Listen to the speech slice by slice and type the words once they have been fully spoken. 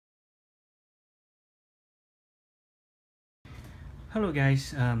Hello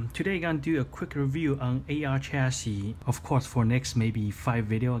guys, today I'm gonna do a quick review on AR chassis. Of course, for next maybe 5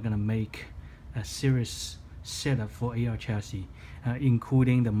 video, I'm gonna make a serious setup for AR chassis,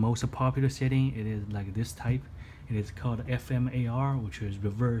 including the most popular setting. It is like this type. It is called FMAR, which is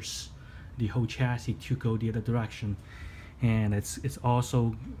reverse the whole chassis to go the other direction, and it's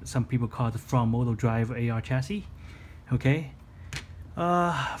also some people call it front motor drive AR chassis. Okay.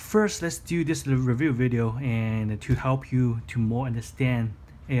 First, let's do this review video and to help you to more understand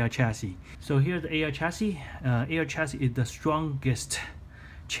AR chassis. So here's the AR chassis. AR chassis is the strongest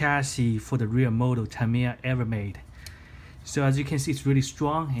chassis for the rear motor Tamiya ever made. So as you can see, it's really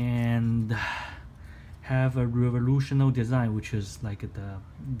strong and have a revolutionary design, which is like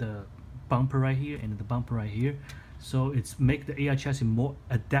the bumper right here and the bumper right here. So it's make the AR chassis more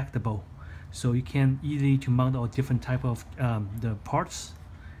adaptable. So you can easily to mount all different type of the parts.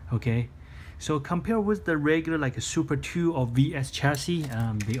 Okay, so compare with the regular like a Super 2 or VS chassis,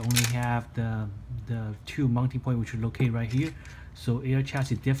 they only have the two mounting point which is located right here. So AR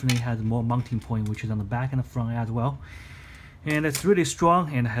chassis definitely has more mounting point, which is on the back and the front as well, and it's really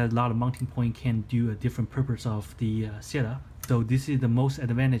strong and has a lot of mounting point, can do a different purpose of the setup. So this is the most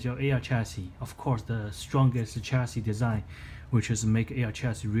advantage of AR chassis. Of course, the strongest chassis design, which is make AR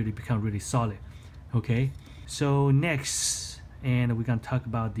chassis really become really solid. Okay, so next, and we're gonna talk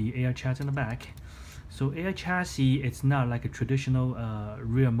about the AR chassis in the back. So AR chassis, it's not like a traditional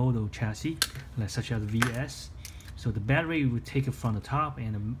rear motor chassis, like such as VS. So the battery will take it from the top,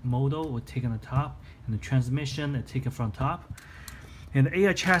 and the motor will take it on the top, and the transmission will take it from top. And the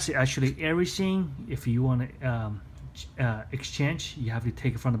AR chassis, actually everything, if you want to exchange, you have to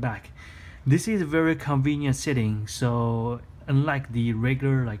take it from the back. This is a very convenient setting. So unlike the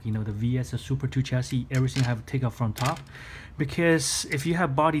regular, like the VS or Super 2 chassis, everything have to take off from top, because if you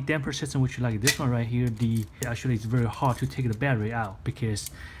have body damper system, which is like this one right here, actually it's very hard to take the battery out,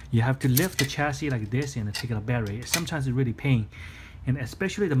 because you have to lift the chassis like this and take the battery. Sometimes it's really pain, and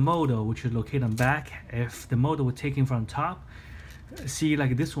especially the motor, which is located on back. If the motor was taken from top, see,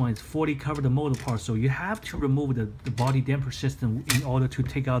 like this one is 40 cover the motor part, so you have to remove the body damper system in order to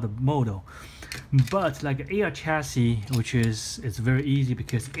take out the motor. But like AR chassis, which is, it's very easy,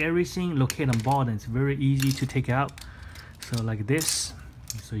 because everything located on bottom, it's very easy to take out. So like this,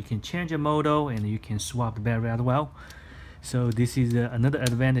 so you can change the motor and you can swap the battery as well. So this is another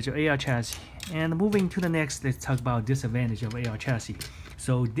advantage of AR chassis. And moving to the next, let's talk about disadvantage of AR chassis.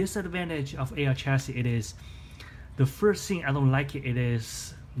 So disadvantage of AR chassis, it is the first thing I don't like it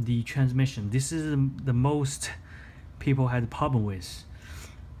is the transmission. This is the most people had a problem with,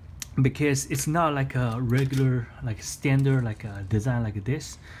 because it's not like a regular, like standard, like a design like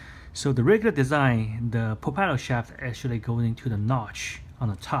this. So the regular design, the propeller shaft actually goes into the notch on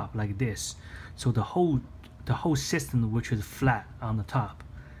the top like this. So the whole system, which is flat on the top.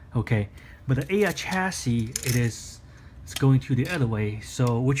 Okay, but the AR chassis, it's going to the other way.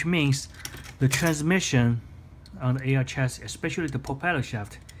 So which means the transmission on the AR chassis, especially the propeller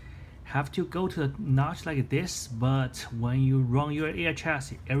shaft, have to go to the notch like this. But when you run your AR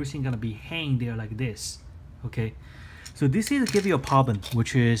chassis, everything gonna be hanging there like this. Okay, so this is give you a problem,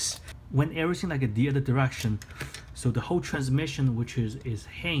 which is when everything like the other direction. So the whole transmission, which is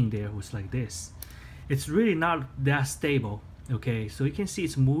hanging there, was like this. It's really not that stable. Okay, so you can see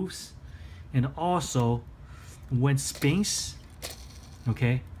it moves, and also when spins,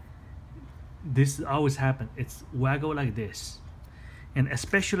 okay, this always happen. It's waggle like this, and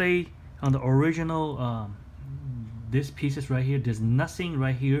especially on the original this pieces right here, there's nothing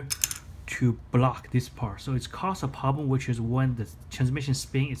right here to block this part. So it's caused a problem, which is when the transmission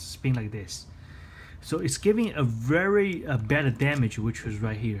spin, it's spin like this. So it's giving a very bad damage, which is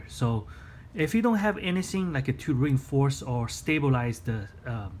right here. So if you don't have anything like to reinforce or stabilize the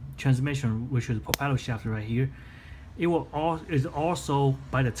transmission, which is the propeller shaft right here, it will also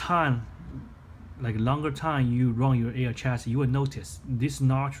by the time, like longer time you run your AR chassis, you will notice this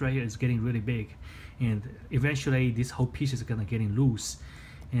notch right here is getting really big, and eventually this whole piece is gonna getting loose.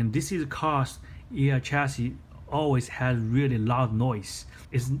 And this is cause AR chassis always has really loud noise.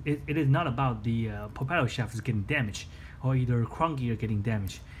 It is not about the propeller shaft is getting damaged or either crown gear getting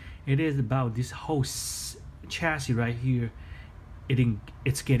damaged. It is about this whole chassis right here,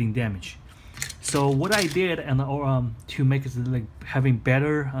 it's getting damaged. So what I did, and to make it like having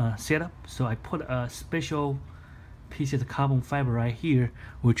better setup, so I put a special piece of carbon fiber right here,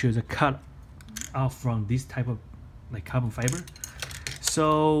 which is a cut off from this type of like carbon fiber.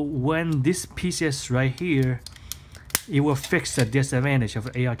 So when this piece is right here, it will fix the disadvantage of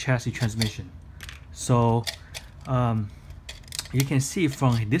AR chassis transmission. So you can see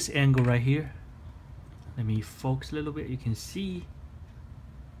from this angle right here, let me focus a little bit, you can see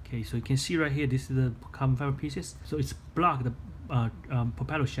Okay, so you can see right here, this is the carbon fiber pieces. So it's blocked the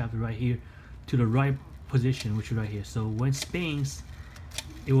propeller shaft right here to the right position, which is right here. So when it spins,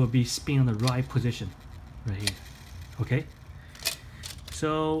 it will be spin on the right position right here. Okay,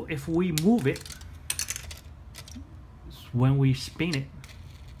 so if we move it, when we spin it,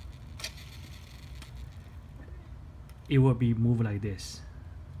 it will be moved like this.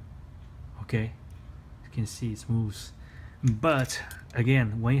 Okay, you can see it moves. But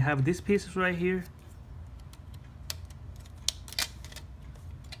again, when you have these pieces right here,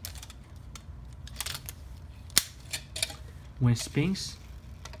 when it spins,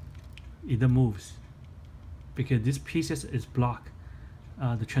 it moves because this pieces is block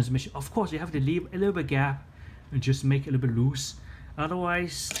the transmission. Of course, you have to leave a little bit gap and just make it a little bit loose.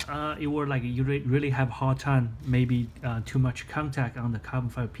 Otherwise, it will like you really have a hard time. Maybe too much contact on the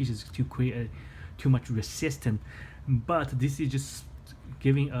carbon fiber pieces to create too much resistance. But this is just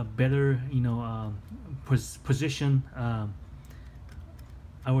giving a better, you know, position.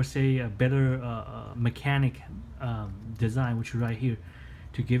 I would say a better mechanic design, which is right here,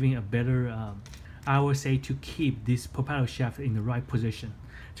 to giving a better. I would say to keep this propeller shaft in the right position,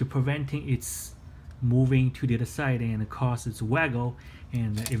 to preventing its moving to the other side and cause its waggle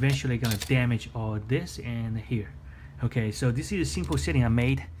and eventually gonna damage all this and here. Okay, so this is a simple setting I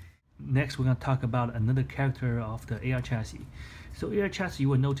made. Next, we're gonna talk about another character of the AR chassis. So AR chassis, you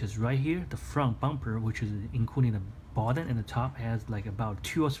will notice right here, the front bumper, which is including the bottom and the top, has like about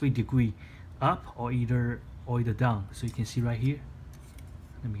 2 or 3 degrees up or either down. So you can see right here.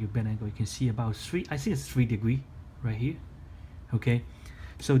 Let me give a better angle. You can see about 3. I think it's 3 degrees right here. Okay.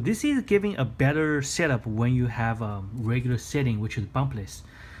 So this is giving a better setup when you have a regular setting, which is bumpless.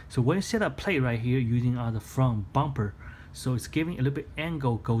 So when you set up plate right here using the front bumper, so it's giving a little bit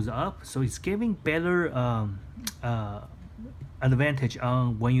angle goes up. So it's giving better advantage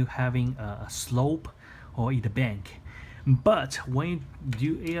on when you're having a slope or either bank. But when you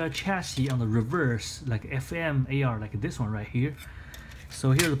do AR chassis on the reverse, like FM AR, like this one right here.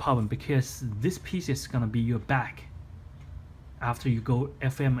 So here's the problem, because this piece is gonna be your back after you go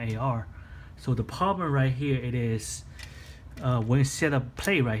FM AR. So the problem right here, it is when you set up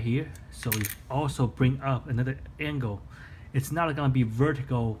plate right here, so it also bring up another angle. It's not gonna be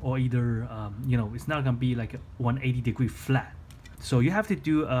vertical or either you know, it's not gonna be like a 180-degree flat. So you have to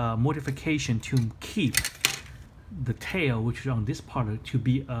do a modification to keep the tail, which is on this part, to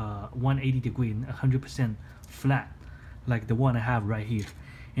be 180-degree and 100% flat, like the one I have right here.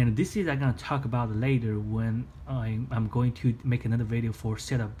 And this is I'm gonna talk about later when I'm going to make another video for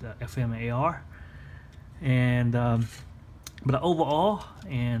setup the FM AR. And but overall,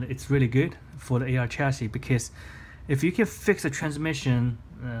 and it's really good for the AR chassis, because if you can fix the transmission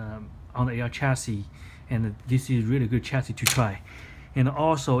on the AR chassis, and this is really good chassis to try. And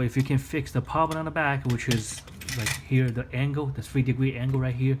also if you can fix the problem on the back, which is like here, the angle, the 3-degree angle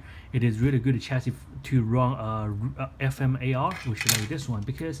right here, it is really good chassis to run FM AR, which is like this one,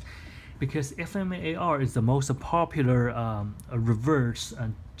 because FM AR is the most popular reverse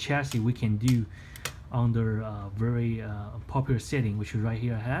chassis we can do under very popular setting, which is right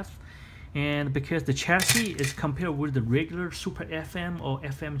here I have. And because the chassis is compared with the regular Super FM or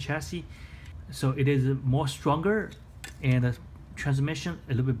FM chassis, so it is more stronger, and the transmission a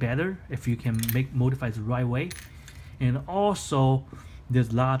little bit better if you can modify it the right way. And also there's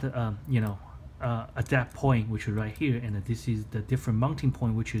a lot you know, adapt point, which is right here, and this is the different mounting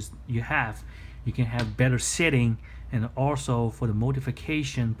point, which is you can have better setting, and also for the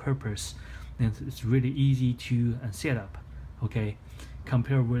modification purpose, and it's really easy to set up. Okay,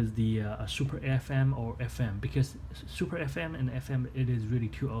 compared with the Super FM or FM, because Super FM and FM, it is really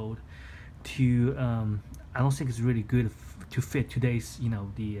too old to I don't think it's really good to fit today's, you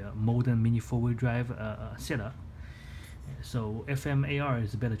know, the modern mini 4-wheel drive setup. So FM AR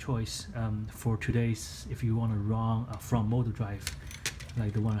is a better choice for today's, if you want to run a front motor drive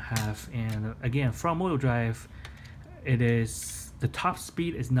like the one I have. And again, front motor drive, it is, the top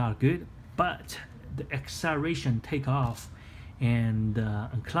speed is not good, but the acceleration takeoff and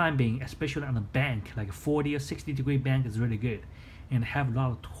climbing, especially on a bank like a 40 or 60-degree bank, is really good, and have a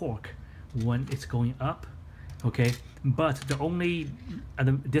lot of torque when it's going up. Okay, but the only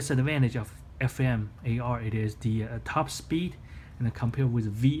disadvantage of FM AR, it is the top speed, and compared with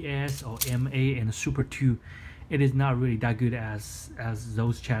VS or MA and Super 2, it is not really that good as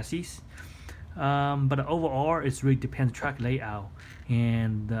those chassis. But overall, it really depends track layout.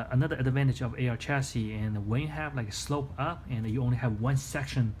 And another advantage of AR chassis, and when you have like a slope up and you only have one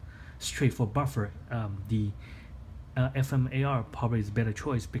section straight for buffer, the FM AR probably is a better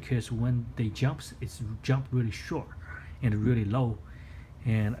choice, because when they jumps, it's jump really short and really low,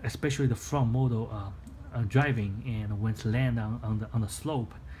 and especially the front motor driving and when it's land on the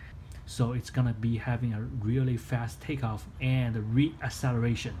slope. So it's gonna be having a really fast takeoff and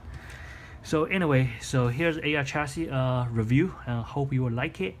re-acceleration. So anyway, so here's AR chassis review. Hope you will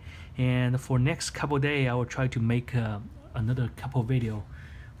like it. And for next couple days, I will try to make another couple video,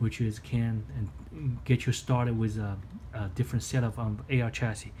 which is can get you started with a different setup on AR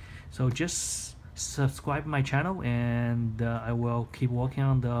chassis. So just subscribe my channel, and I will keep working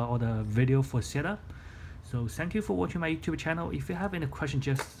on all the video for setup. So thank you for watching my YouTube channel. If you have any questions,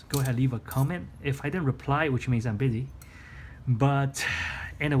 just go ahead, leave a comment. If I didn't reply, which means I'm busy, but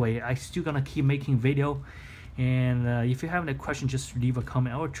anyway, I still gonna keep making video. And if you have any questions, just leave a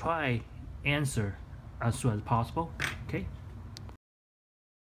comment. I will try answer as soon as possible.